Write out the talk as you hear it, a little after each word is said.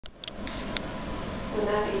Wouldn't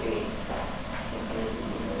that be great?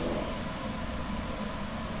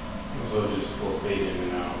 So just go fade in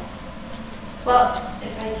and out. Well,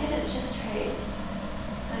 if I get it just right,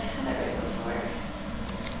 I had it right before.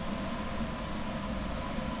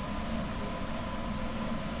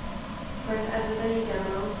 Whereas as with any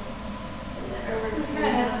demo, it never works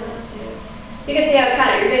right out too. You can see how it's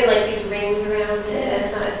kind of, you're getting like these rings around it, and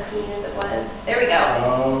it's not as clean as it was. There we go.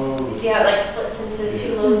 Oh. See how it like splits into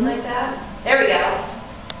two lobes like that? There we go.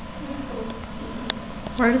 That's cool.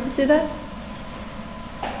 Why does it do that?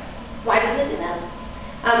 Why does it do that?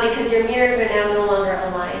 Because your mirrors are now no longer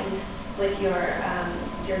aligned with your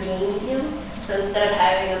main medium. So instead of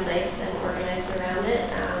having them nice and organized around it,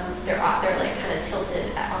 they're like kind of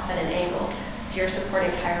tilted off at an angle. So you're supporting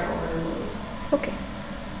higher order modes. Okay.